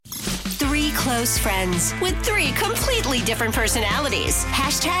close friends with 3 completely different personalities.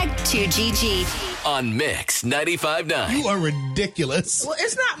 #2GG. On Mix 95.9. You are ridiculous. Well,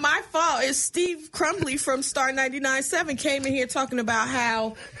 it's not my fault. It's Steve Crumbly from Star 99.7 came in here talking about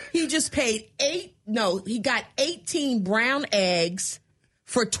how he just paid he got 18 brown eggs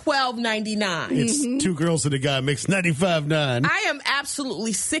for $12.99. It's 2 girls and a guy makes 95.9. I am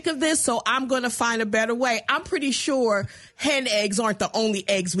absolutely sick of this, so I'm going to find a better way. I'm pretty sure hen eggs aren't the only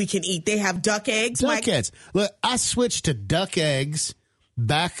eggs we can eat. They have duck eggs. Duck eggs. Look, I switched to duck eggs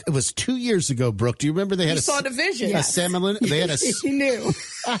back, it was 2 years ago, Brooke. Do you remember they had You saw the vision. A salmon? They had a... He knew.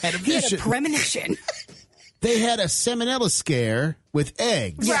 I had a He had vision. a premonition. They had a salmonella scare with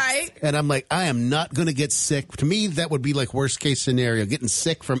eggs. Right. And I'm like, I am not going to get sick. To me, that would be like worst case scenario, getting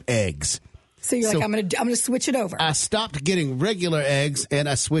sick from eggs. So you're like, I'm gonna switch it over. I stopped getting regular eggs and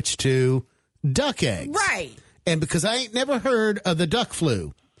I switched to duck eggs. Right. And because I ain't never heard of the duck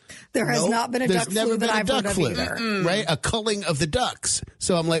flu. There has not been a duck There's never flu been that a I've duck heard of flu, either. right? A culling of the ducks.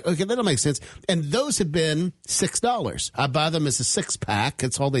 So I'm like, okay, that'll make sense. And those have been $6. I buy them as a 6-pack.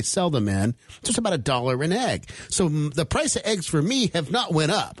 That's all they sell them in. Just about $1 an egg. So the price of eggs for me have not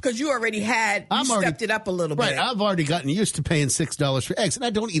went up. Because you already stepped it up a little bit. Right, I've already gotten used to paying $6 for eggs, and I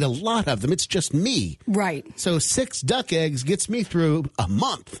don't eat a lot of them. It's just me. Right. So 6 duck eggs gets me through a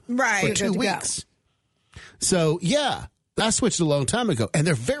month. Right. For You're 2 good to go. weeks. So, yeah. I switched a long time ago, and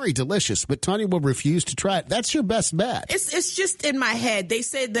they're very delicious, but Tanya will refuse to try it. That's your best bet. It's just in my head. They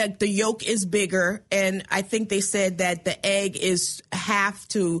said that the yolk is bigger, and I think they said that the egg is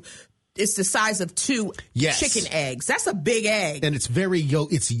it's the size of 2 chicken eggs. That's a big egg. And it's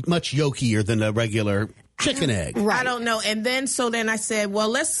it's much yolkier than a regular chicken egg. Right. I don't know. And then I said, well,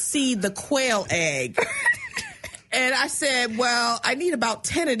 let's see the quail egg. And I said, well, I need about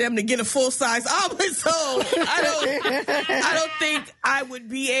 10 of them to get a full-size omelet, so I don't think I would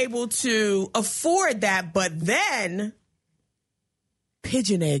be able to afford that. But then,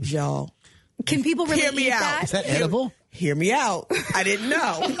 pigeon eggs, y'all. Can people really Hear me eat out. that? Is that edible? Hear me out. I didn't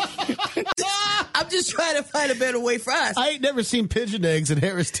know. I'm just trying to find a better way for us. I ain't never seen pigeon eggs at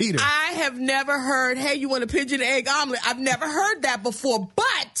Harris Teeter. I have never heard, hey, you want a pigeon egg omelet? I've never heard that before,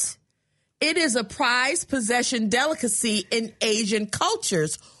 but it is a prized possession delicacy in Asian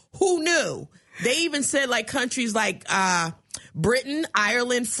cultures. Who knew? They even said like countries like Britain,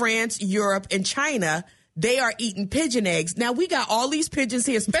 Ireland, France, Europe, and China, they are eating pigeon eggs. Now, we got all these pigeons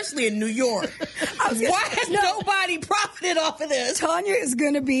here, especially in New York. Why has nobody profited off of this? Tanya is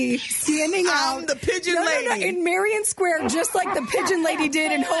going to be standing out. I'm the pigeon lady. In Marion Square, just like the pigeon lady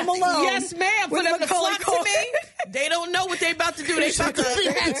did in Home Alone. Yes, ma'am. For with them to Macaulay flock to me, they don't know what they about to do. They about to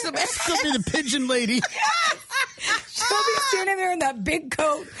have some She'll be the pigeon lady. She'll be standing there in that big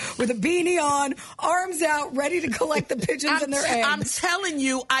coat with a beanie on, arms out, ready to collect the pigeons and their eggs. I'm telling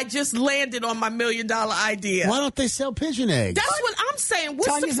you, I just landed on my $1 million idea. Why don't they sell pigeon eggs? That's what I'm saying. What's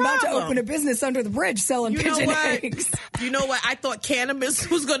Tanya's the problem? about to open a business under the bridge selling pigeon eggs. You know what? I thought cannabis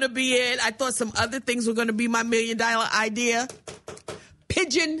was going to be it. I thought some other things were going to be my $1 million idea.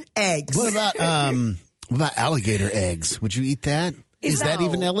 Pigeon eggs. What about alligator eggs? Would you eat that? Is that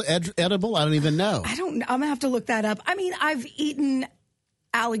even edible? I don't even know. I'm going to have to look that up. I mean, I've eaten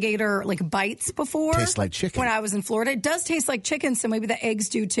alligator like bites before. Tastes like chicken. When I was in Florida. It does taste like chicken, so maybe the eggs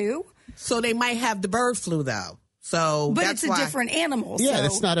do too. So they might have the bird flu though. So but that's it's a different animal. Yeah,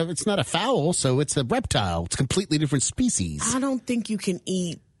 so. it's not a fowl, so it's a reptile. It's a completely different species. I don't think you can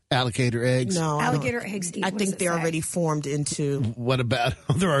eat Alligator eggs. No, alligator eggs. I think they're already formed into. What about?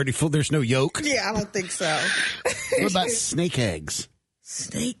 They're already full. There's no yolk. Yeah, I don't think so. What about snake eggs?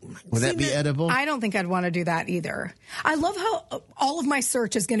 Snake. Would that be edible? I don't think I'd want to do that either. I love how all of my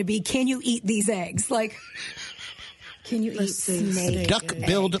search is going to be, can you eat these eggs? Like, can you eat snake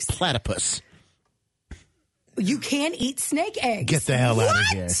Duck-billed platypus. You can eat snake eggs. Get the hell out of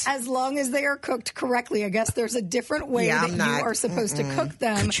here. As long as they are cooked correctly. I guess there's a different way that you are supposed to cook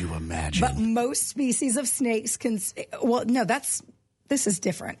them. Could you imagine? But most species of snakes can. Well, no, this is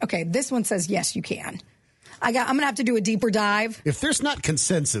different. Okay, this one says yes, you can. I'm going to have to do a deeper dive. If there's not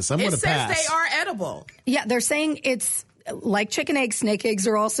consensus, I'm going to pass. It says they are edible. Yeah, they're saying it's like chicken eggs. Snake eggs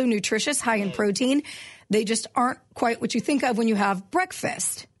are also nutritious, high in protein. They just aren't quite what you think of when you have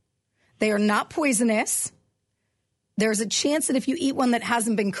breakfast. They are not poisonous. There's a chance that if you eat one that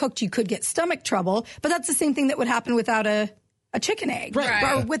hasn't been cooked, you could get stomach trouble. But that's the same thing that would happen without a chicken egg.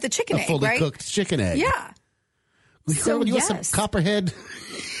 Right. Or with a chicken egg, fully right? cooked chicken egg. Yeah. So you want some copperhead?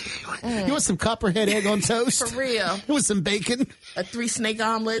 You want some copperhead egg on toast? For real. With some bacon? A 3 snake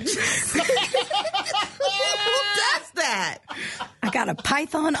omelet. Who does that? I I've got a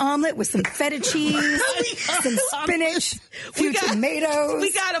python omelet with some feta cheese, some spinach, a few tomatoes.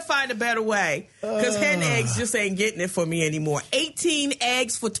 We got to find a better way because hen eggs just ain't getting it for me anymore. 18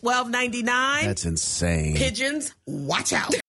 eggs for $12.99. That's insane. Pigeons, watch out.